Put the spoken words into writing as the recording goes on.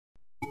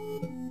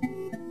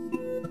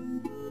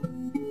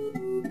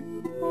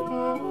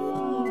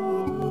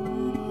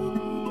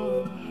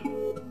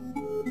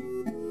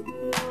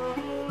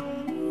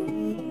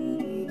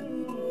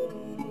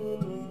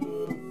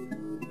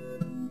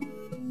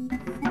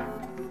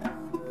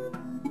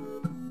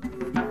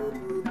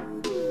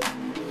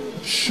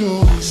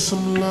show me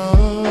some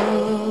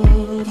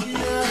love.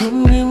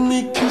 Come give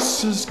me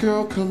kisses,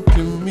 girl, come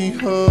give me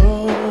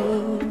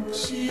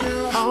hugs.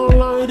 I'll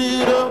light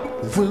it up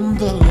when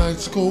the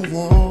lights go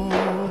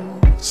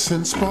on.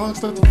 Send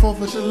sparks like the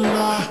 4th of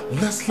July.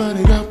 Let's light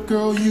it up,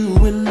 girl, you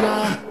and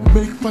I.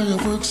 Make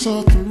fireworks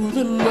all through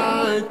the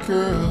night,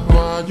 girl.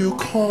 Why you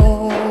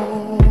call?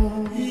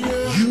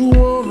 You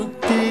wanna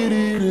get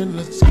it and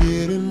let's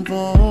get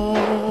involved.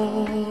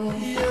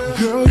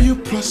 Girl, you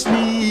plus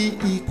me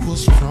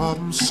equals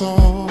problem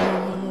solved.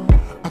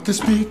 I can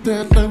speak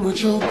that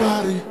language, your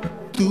body.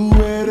 Do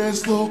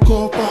eres,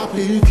 loco,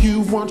 papi. If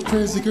you want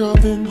crazy, girl,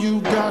 then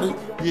you got it.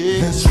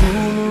 Yeah. Let's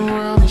roll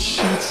around the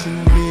sheets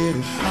and get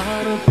it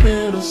hot up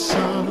in a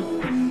sauna.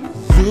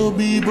 We'll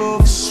be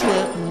both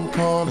sweating,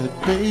 call it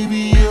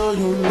baby, you're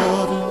your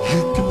loving.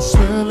 You can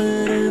smell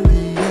it in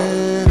the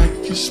air,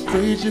 like you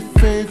sprayed your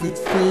favorite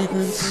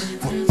fragrance.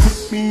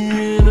 Put me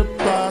in a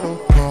bottle,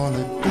 call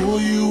it, boy,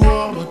 you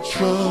are a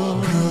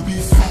drug. Girl,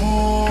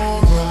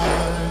 before I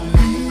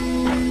leave,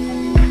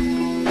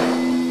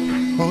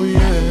 oh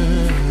yeah.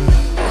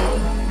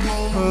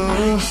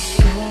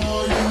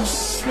 Sure you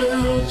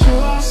smell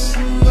just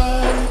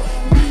like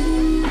me.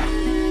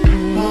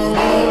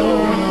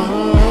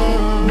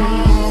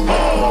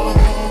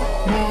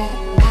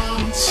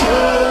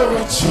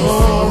 Territory.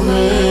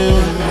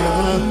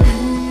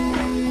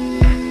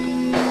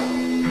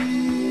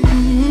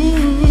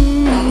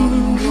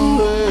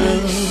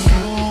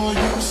 Sure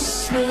you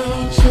smell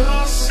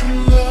just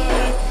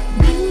like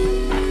me.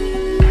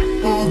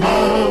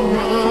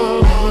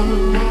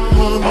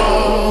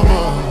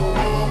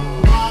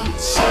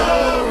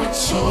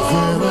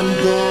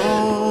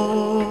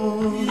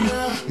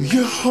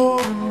 You're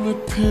holding the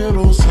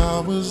pillows I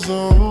was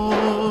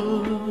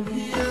on.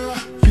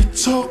 You're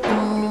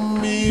talking to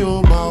me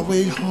on my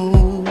way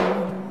home.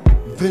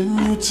 Then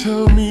you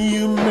tell me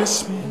you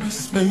miss me,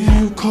 and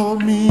you call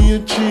me a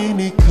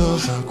genie,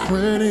 'cause I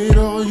granted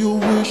all your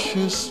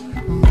wishes.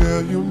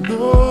 Girl, you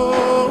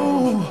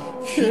know,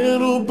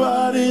 can't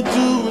nobody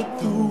do it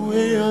the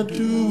way I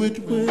do it.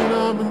 When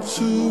I'm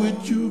into it,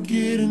 you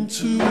get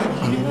into it.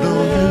 I know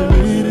you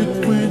mean it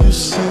when you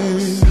say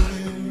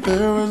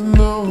there is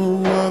no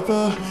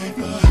other.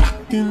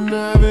 I can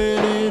have it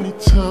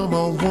anytime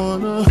I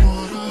wanna.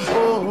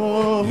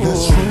 Oh,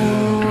 let's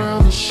roll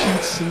around the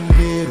sheets and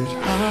get it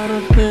hot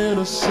up in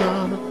a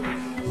sauna.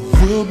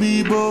 We'll be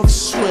both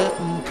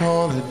sweating,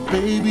 call it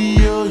baby,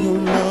 you're your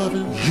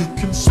loving. You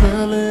can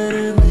smell it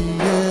in the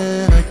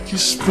air, like you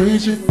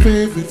sprayed your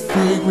favorite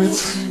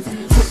fragrance.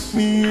 Put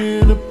me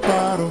in a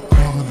bottle,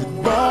 call it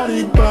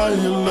body by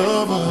your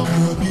lover.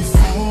 Girl,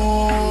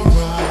 before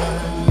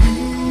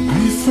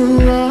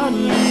I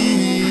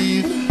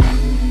leave,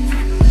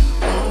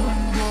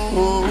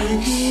 oh,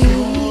 make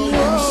sure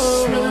you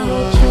smell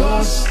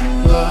just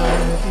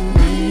like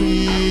me.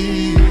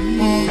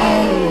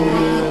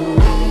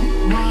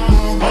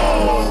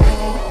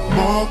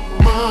 Mark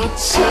my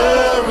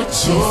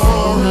territory.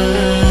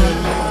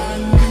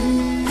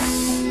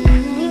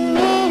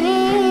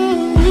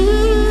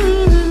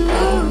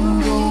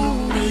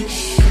 Make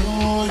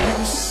sure you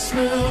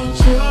smell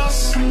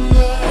just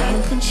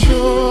like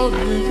control,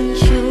 baby.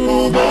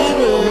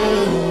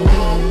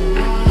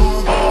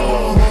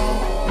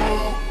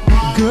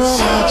 Girl,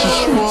 I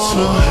just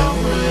wanna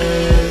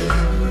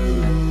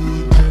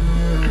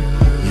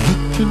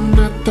looking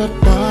at that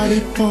body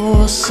for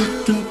a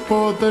second,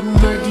 for that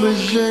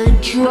negligee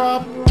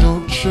drop,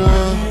 don't ya?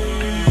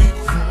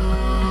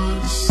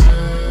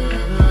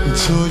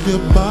 Until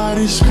your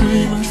body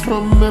screaming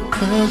from that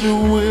pleasure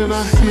when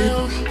I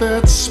hit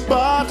that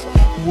spot.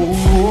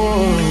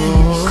 Whoa.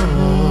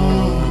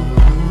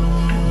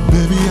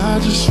 Baby, I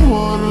just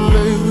wanna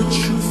lay with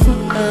you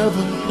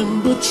forever in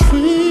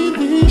between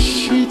these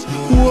sheets.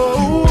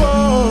 Whoa.